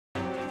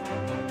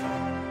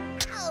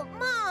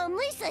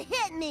Lisa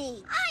hit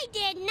me. I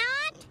did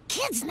not.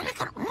 Kids, knock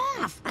it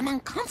off. I'm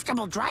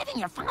uncomfortable driving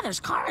your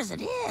father's car as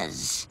it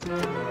is.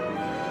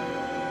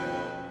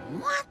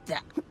 What the?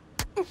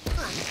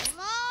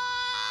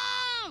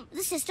 Mom!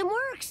 The system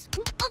works.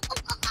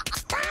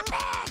 Stop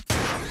it!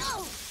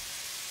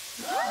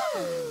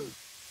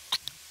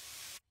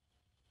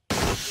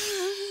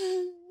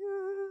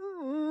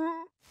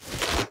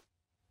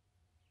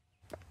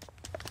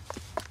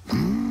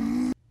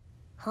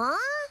 Huh?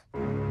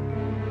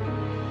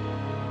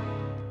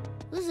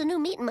 There's a new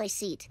meat in my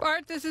seat.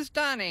 Bart, this is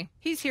Donnie.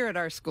 He's here at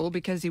our school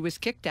because he was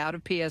kicked out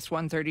of PS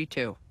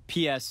 132.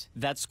 P.S.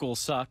 That school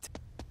sucked.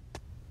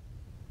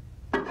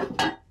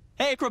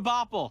 Hey,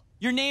 Crabapple!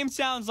 Your name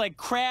sounds like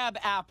Crab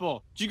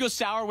Apple. Did you go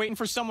sour waiting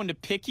for someone to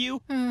pick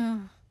you?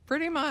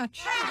 Pretty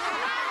much.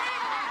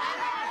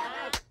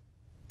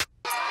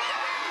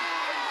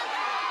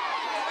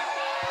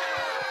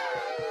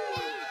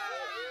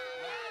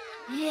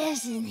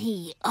 Isn't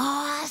he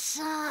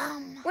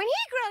awesome? When he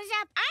grows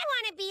up, I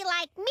want to be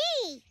like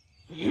me.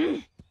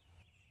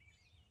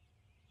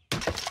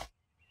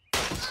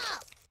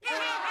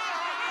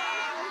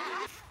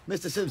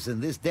 Mr. Simpson,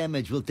 this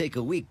damage will take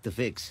a week to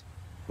fix.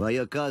 While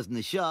your car's in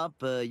the shop,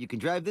 you can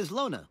drive this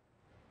loaner.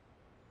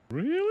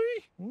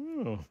 Really?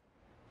 Oh.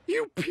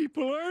 You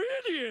people are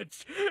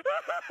idiots!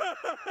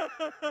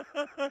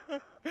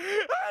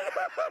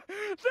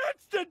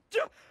 That's the...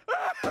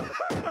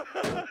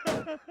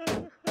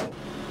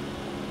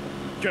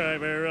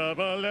 Driver of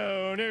a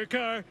loaner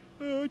car,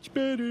 much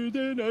better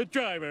than a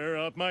driver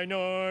of my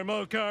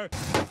normal car.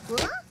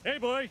 Huh? Hey,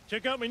 boy,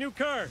 check out my new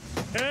car.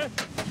 Huh?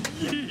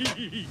 Cut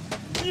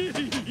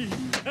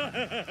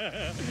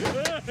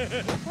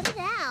it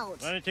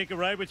out. Want to take a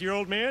ride with your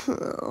old man?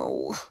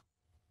 Oh.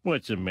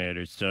 What's the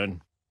matter,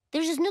 son?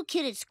 There's this new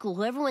kid at school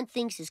who everyone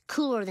thinks is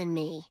cooler than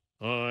me.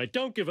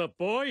 Don't give up,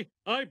 boy.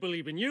 I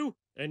believe in you,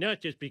 and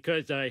not just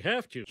because I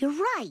have to. You're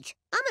right.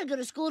 I'm gonna go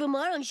to school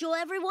tomorrow and show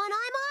everyone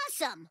I'm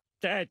awesome.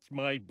 That's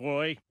my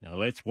boy. Now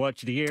let's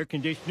watch the air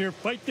conditioner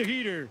fight the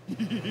heater.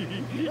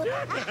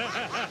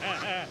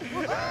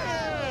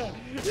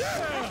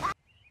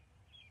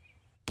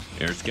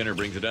 Air Skinner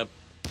brings it up.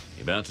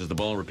 He bounces the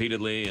ball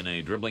repeatedly in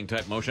a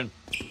dribbling-type motion.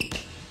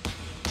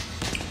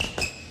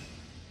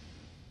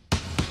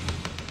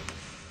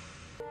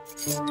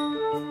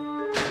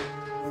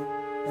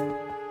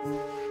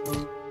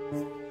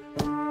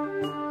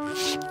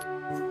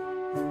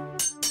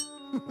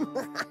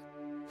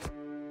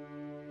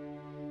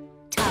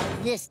 Try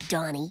this,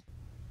 Donnie.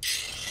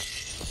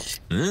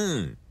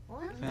 Huh?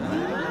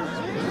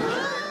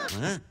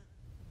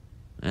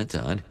 That's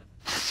odd.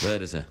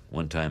 But it's a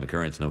one-time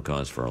occurrence, no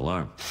cause for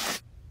alarm.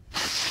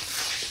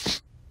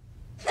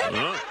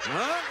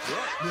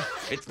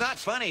 It's not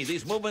funny.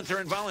 These movements are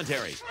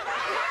involuntary.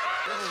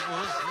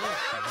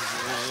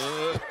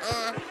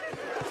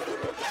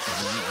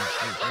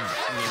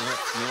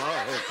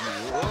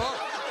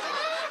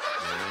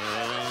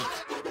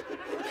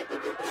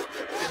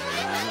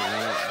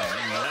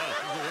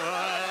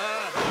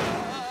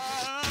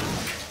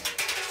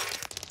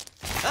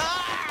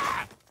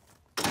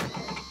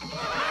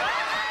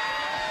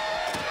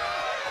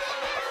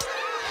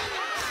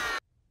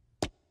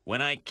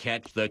 When I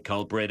catch the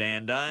culprit,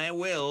 and I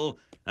will,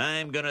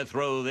 I'm gonna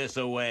throw this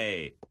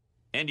away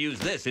and use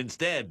this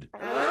instead.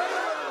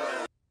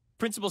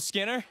 Principal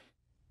Skinner?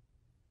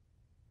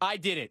 I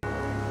did it.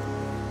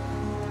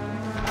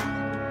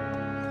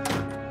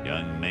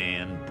 Young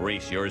man,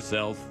 brace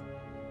yourself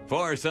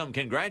for some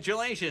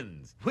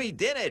congratulations. We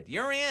did it.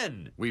 You're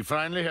in. We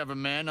finally have a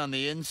man on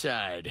the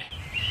inside.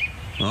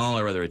 All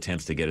our other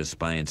attempts to get a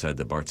spy inside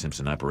the Bart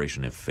Simpson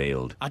operation have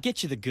failed. I'll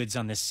get you the goods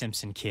on this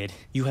Simpson kid.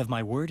 You have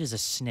my word as a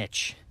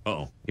snitch.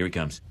 Uh-oh, here he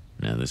comes.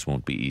 Now, this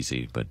won't be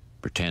easy, but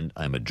pretend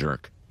I'm a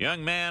jerk.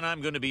 Young man,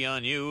 I'm going to be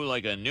on you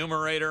like a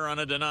numerator on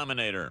a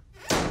denominator.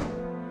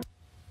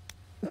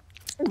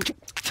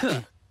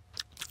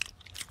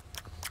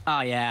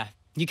 Oh, yeah.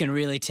 You can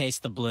really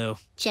taste the blue.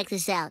 Check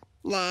this out.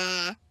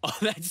 Nah. Oh,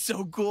 that's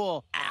so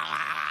cool.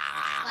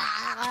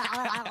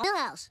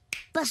 Milhouse,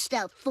 bust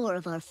out 4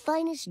 of our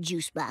finest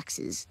juice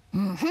boxes.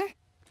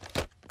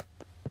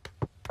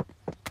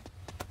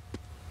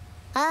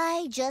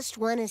 I just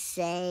want to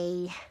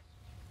say...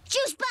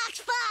 Juice box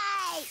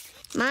fight!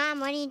 Mom,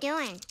 what are you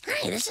doing?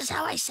 Hey, this is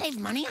how I save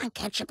money on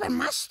ketchup and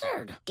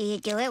mustard. Do you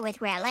do it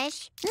with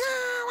relish? No,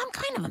 I'm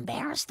kind of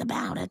embarrassed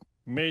about it.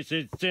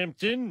 Mrs.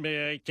 Simpson,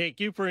 may I take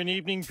you for an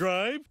evening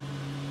drive?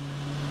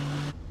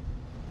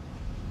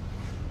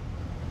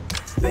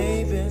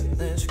 Baby,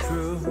 let's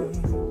cruise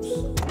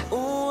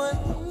away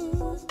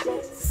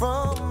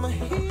from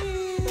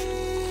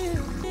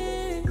here.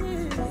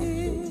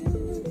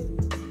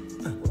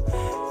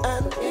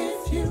 And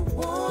if you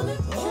want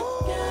it,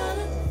 you get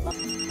it.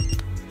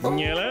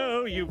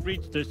 Hello, you've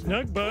reached the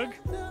snug bug.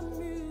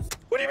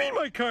 What do you mean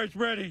my car's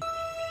ready?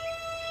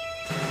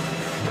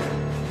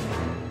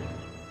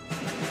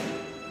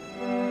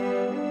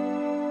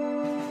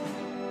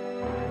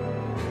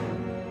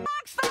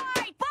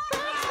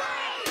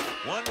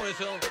 One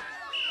whistle,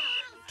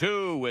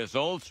 2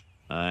 whistles.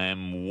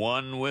 I'm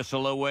one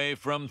whistle away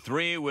from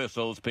 3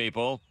 whistles,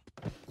 people.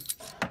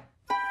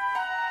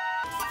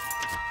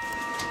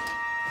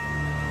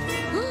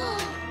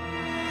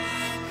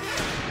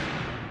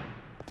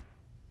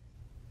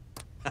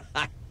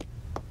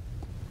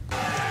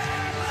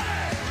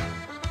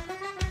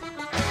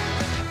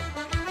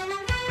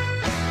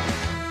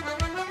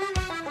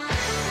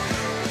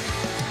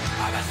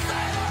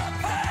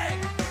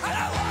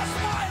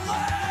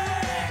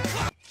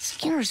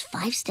 Skinner's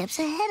 5 steps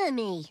ahead of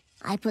me.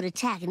 I put a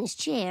tack in his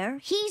chair.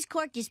 He's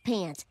corked his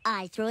pants.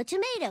 I throw a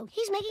tomato.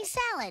 He's making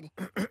salad.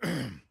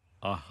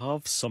 I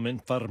have some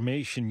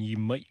information you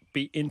might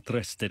be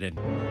interested in.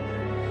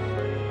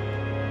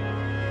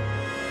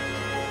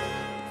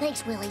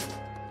 Thanks, Willie.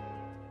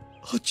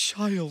 A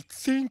child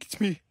thanked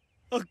me.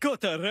 I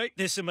gotta write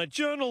this in my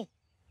journal.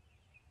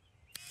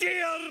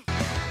 Dear!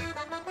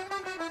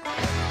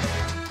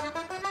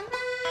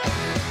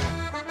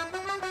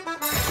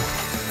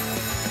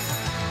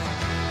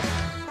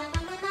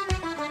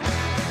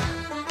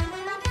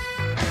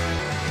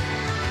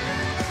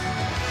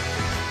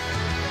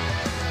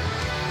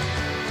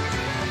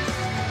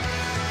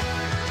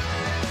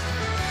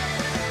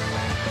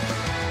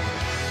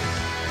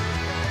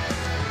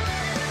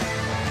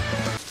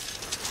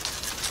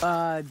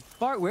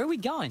 Bart, where are we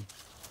going?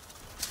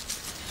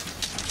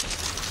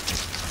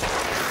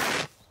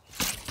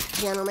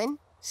 Gentlemen,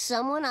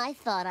 someone I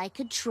thought I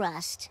could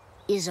trust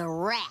is a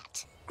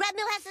rat. Grab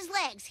Milhouse's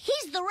legs.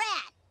 He's the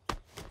rat.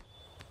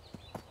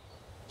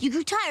 You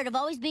grew tired of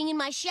always being in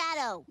my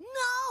shadow.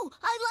 No,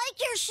 I like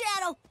your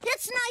shadow.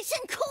 It's nice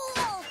and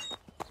cool.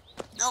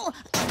 Oh,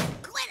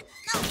 quit.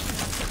 No.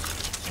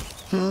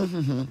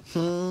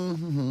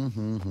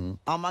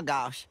 Oh my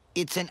gosh,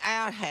 it's an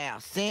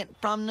outhouse sent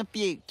from the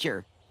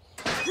future.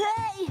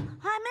 Hey,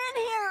 I'm in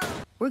here.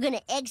 We're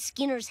gonna egg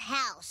Skinner's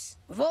house.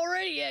 We've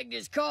already egged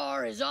his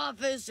car, his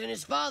office, and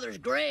his father's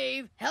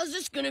grave. How's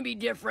this gonna be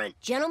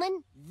different?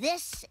 Gentlemen,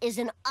 this is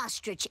an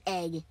ostrich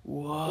egg.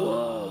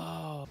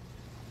 Whoa.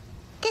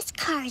 This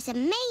car is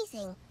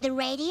amazing. The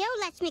radio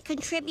lets me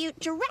contribute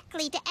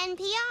directly to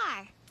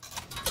NPR.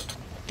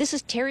 This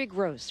is Terry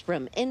Gross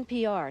from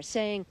NPR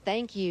saying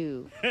thank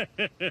you.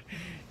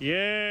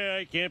 Yeah,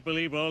 I can't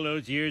believe all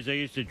those years I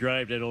used to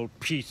drive that old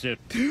piece of...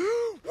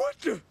 What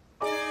the...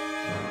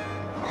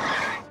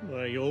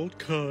 My old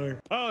car.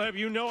 I'll have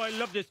you know I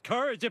love this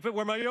car as if it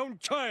were my own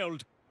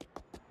child.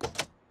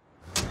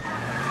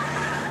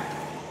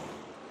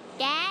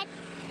 Dad?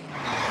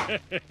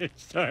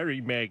 Sorry,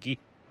 Maggie.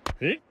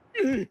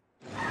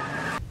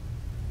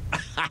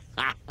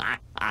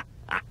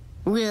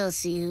 We'll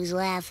see who's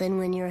laughing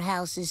when your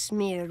house is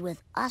smeared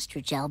with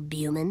ostrich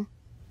albumin.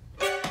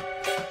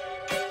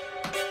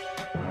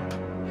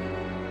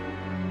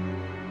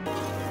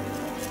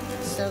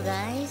 So,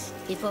 guys,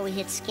 before we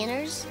hit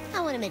Skinner's,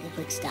 I want to make a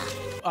quick stop.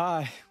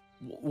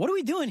 What are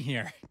we doing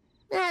here?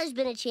 There's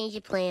been a change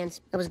of plans.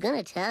 I was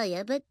gonna tell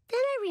you, but then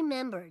I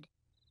remembered.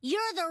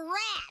 You're the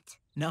rat!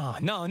 No,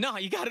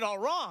 you got it all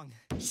wrong.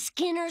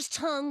 Skinner's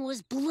tongue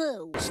was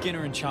blue.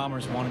 Skinner and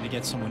Chalmers wanted to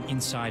get someone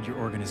inside your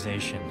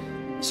organization.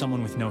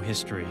 Someone with no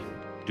history.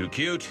 Too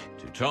cute,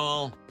 too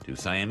tall, too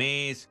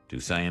Siamese, too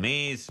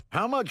Siamese.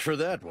 How much for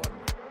that one?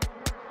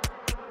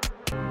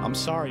 I'm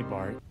sorry,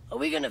 Bart. Are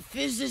we gonna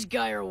fizz this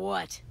guy or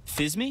what?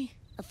 Fizz me?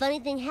 A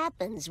funny thing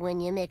happens when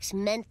you mix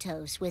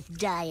Mentos with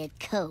Diet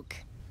Coke.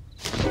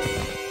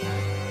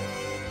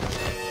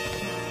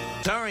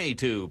 Sorry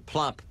to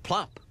plop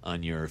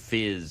on your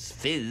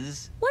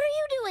fizz. What are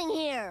you doing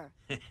here?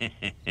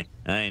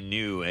 I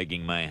knew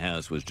egging my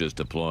house was just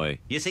a ploy.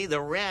 You see,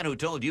 the rat who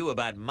told you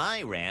about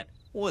my rat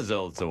was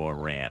also a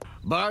rat.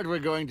 Bart, we're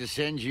going to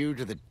send you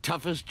to the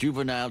toughest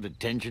juvenile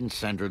detention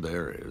center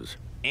there is.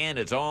 And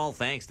it's all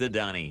thanks to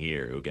Donnie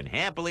here, who can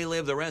happily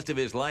live the rest of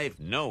his life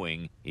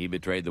knowing he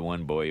betrayed the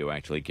one boy who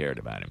actually cared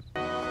about him.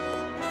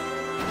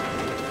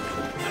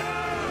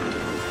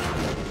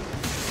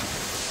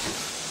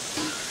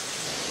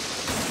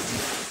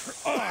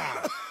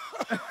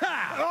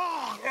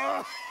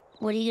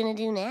 What are you gonna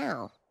do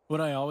now?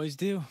 What I always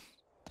do.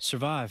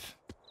 Survive.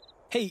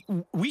 Hey,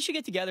 we should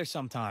get together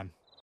sometime.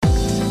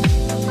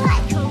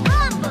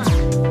 Caramba!